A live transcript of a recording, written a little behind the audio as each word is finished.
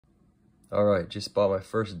All right, just bought my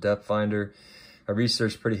first depth finder. I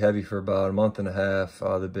researched pretty heavy for about a month and a half,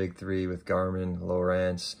 the big three with Garmin,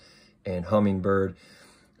 Lowrance, and Humminbird.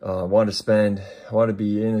 I wanted to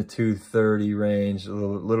be in the 230 range, a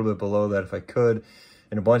little bit below that if I could,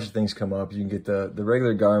 and a bunch of things come up. You can get the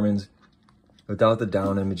regular Garmin's without the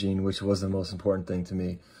down imaging, which was the most important thing to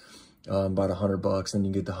me, about $100. Then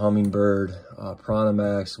you get the Humminbird, Prana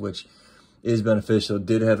Max, which is beneficial. It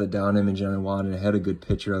did have the down imaging I wanted. I had a good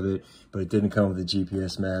picture of it, but it didn't come with the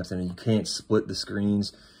GPS maps, and you can't split the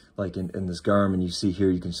screens. Like in this Garmin, you see here,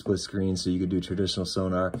 you can split screens, so you could do traditional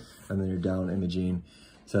sonar and then your down imaging.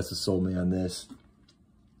 So that's what sold me on this.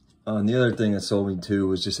 The other thing that sold me too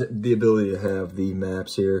was just the ability to have the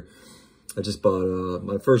maps here. I just bought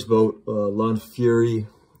my first boat, Lund Fury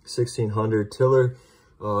 1600 tiller.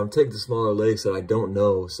 I'm taking the smaller lakes that I don't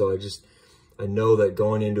know, so I know that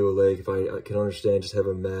going into a lake, if I can understand, just have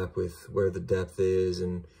a map with where the depth is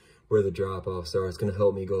and where the drop-offs are, it's going to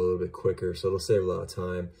help me go a little bit quicker, so it'll save a lot of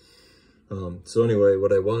time. So anyway,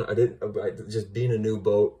 what just being a new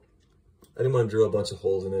boat, I didn't want to drill a bunch of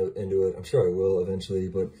holes into it. I'm sure I will eventually,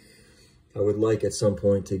 but I would like at some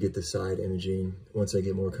point to get the side imaging. Once I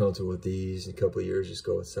get more comfortable with these, in a couple of years, just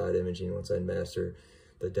go with side imaging once I master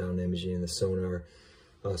the down imaging and the sonar.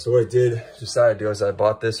 So what I decided to do is I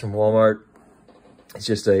bought this from Walmart. It's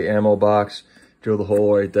just a ammo box, drill the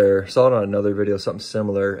hole right there. Saw it on another video, something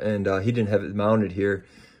similar, and he didn't have it mounted here,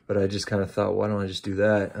 but I just kind of thought, why don't I just do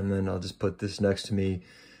that? And then I'll just put this next to me.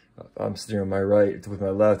 I'm sitting on my right, with my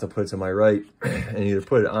left, I'll put it to my right, and either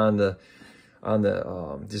put it on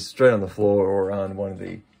just straight on the floor or on one of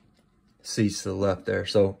the seats to the left there.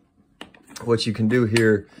 So what you can do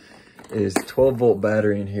here is 12-volt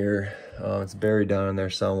battery in here. It's buried down in there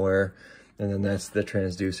somewhere, and then that's the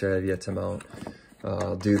transducer I have yet to mount.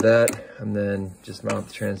 I'll do that, and then just mount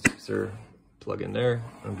the transducer, plug in there,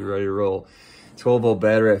 and be ready to roll. 12-volt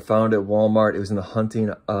battery I found at Walmart. It was in the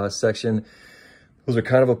hunting section. Those are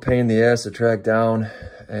kind of a pain in the ass to track down,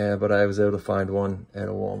 but I was able to find one at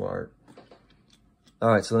a Walmart. All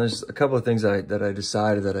right, so there's a couple of things that I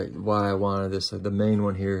decided why I wanted this. The main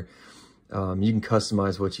one here, you can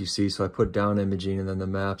customize what you see. So I put down imaging, and then the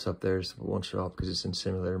maps up there, so it won't show up because it's in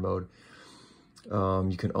simulator mode.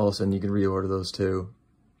 You can reorder those too,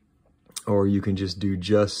 or you can just do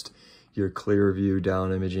your clear view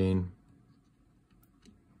down imaging.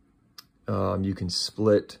 You can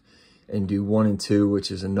split and do 1 and 2,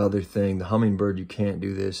 which is another thing. The Humminbird, you can't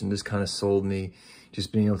do this, and this kind of sold me,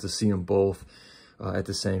 just being able to see them both at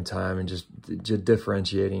the same time, and just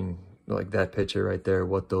differentiating, like that picture right there,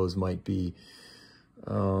 what those might be.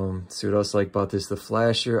 See what else I like about this. The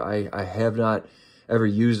flasher, I have not ever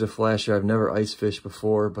used a flasher. I've never ice fished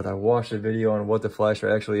before, but I watched a video on what the flasher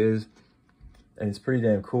actually is, and it's pretty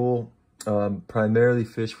damn cool. Primarily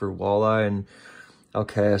fish for walleye, and I'll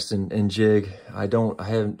cast and jig.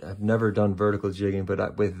 I've never done vertical jigging,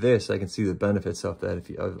 but with this, I can see the benefits of that.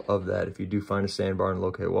 If you do find a sandbar and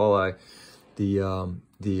locate walleye,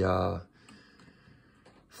 the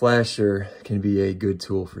flasher can be a good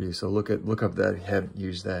tool for you. So look up that if you haven't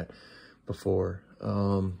used that before.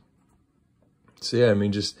 So yeah, I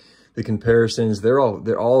mean, just the comparisons, all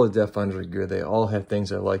the depth finders are good. They all have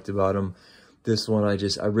things I liked about them. This one,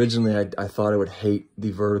 originally I thought I would hate the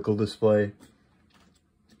vertical display,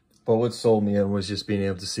 but what sold me in was just being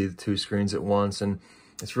able to see the 2 screens at once, and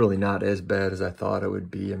it's really not as bad as I thought it would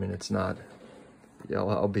be. I mean, it's not,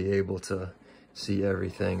 I'll be able to see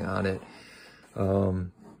everything on it.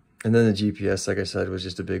 And then the GPS, like I said, was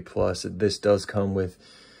just a big plus. This does come with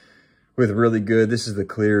really good, this is the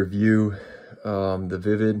clear view, the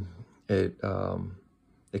vivid. It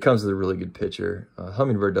comes with a really good picture.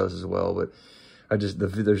 Humminbird does as well, but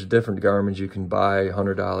there's different Garmins you can buy,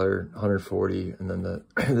 $100, $140, and then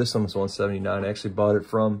this one's $179. I actually bought it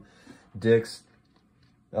from Dick's.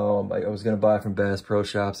 I was gonna buy it from Bass Pro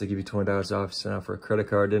Shops. They give you $20 off. Sent out for a credit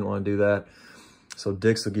card. Didn't want to do that. So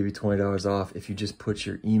Dick's will give you $20 off if you just put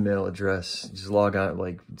your email address. Just log on,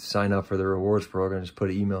 like sign up for the rewards program. Just put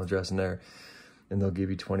an email address in there, and they'll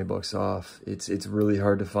give you $20 off. It's really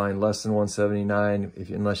hard to find less than $179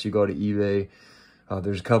 unless you go to eBay.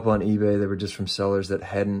 There's a couple on eBay that were just from sellers that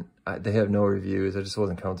they have no reviews. I just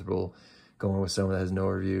wasn't comfortable going with someone that has no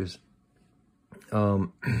reviews.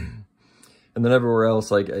 And then everywhere else,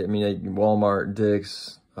 like, I mean, Walmart,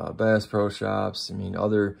 Dick's, Bass Pro Shops, I mean,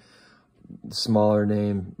 other smaller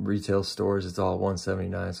name retail stores, it's all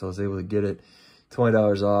 $179. So I was able to get it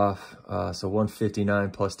 $20 off. So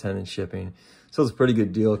 $159 plus 10 in shipping. So it's a pretty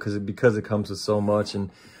good deal because it comes with so much,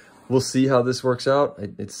 and we'll see how this works out.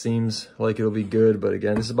 It seems like it'll be good, but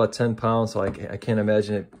again, this is about 10 pounds, so I can't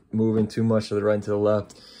imagine it moving too much to the right and to the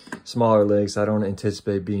left. smaller legs. I don't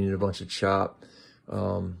anticipate being in a bunch of chop.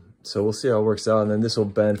 So we'll see how it works out. And then this will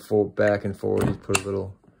bend back and forward. You put a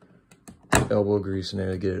little elbow grease in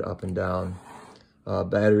there to get it up and down.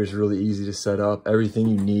 Battery is really easy to set up. Everything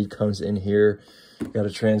you need comes in here. Got a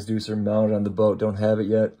transducer mounted on the boat. Don't have it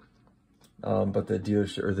yet, but the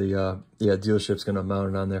dealership or the dealership's gonna mount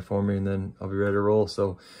it on there for me, and then I'll be ready to roll.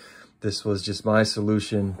 So this was just my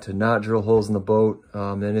solution to not drill holes in the boat.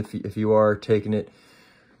 And if you are taking it,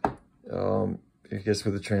 I guess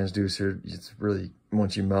with the transducer, it's really,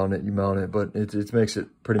 once you mount it, but it makes it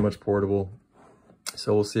pretty much portable.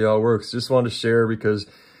 So we'll see how it works. Just wanted to share because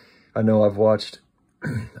I know I've watched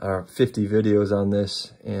 50 videos on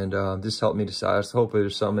this, and this helped me decide. So hopefully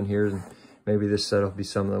there's something in here, and maybe this setup will be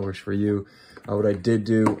something that works for you. What I did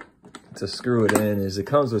do to screw it in is, it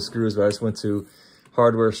comes with screws, but I just went to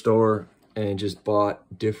hardware store and just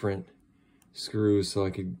bought different screws so I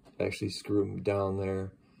could actually screw them down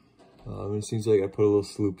there. It seems like I put a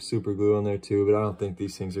little super glue on there too, but I don't think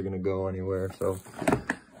these things are gonna go anywhere. So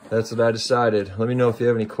that's what I decided. Let me know if you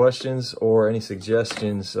have any questions or any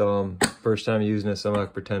suggestions. First time using this, I'm not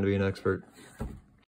gonna pretend to be an expert.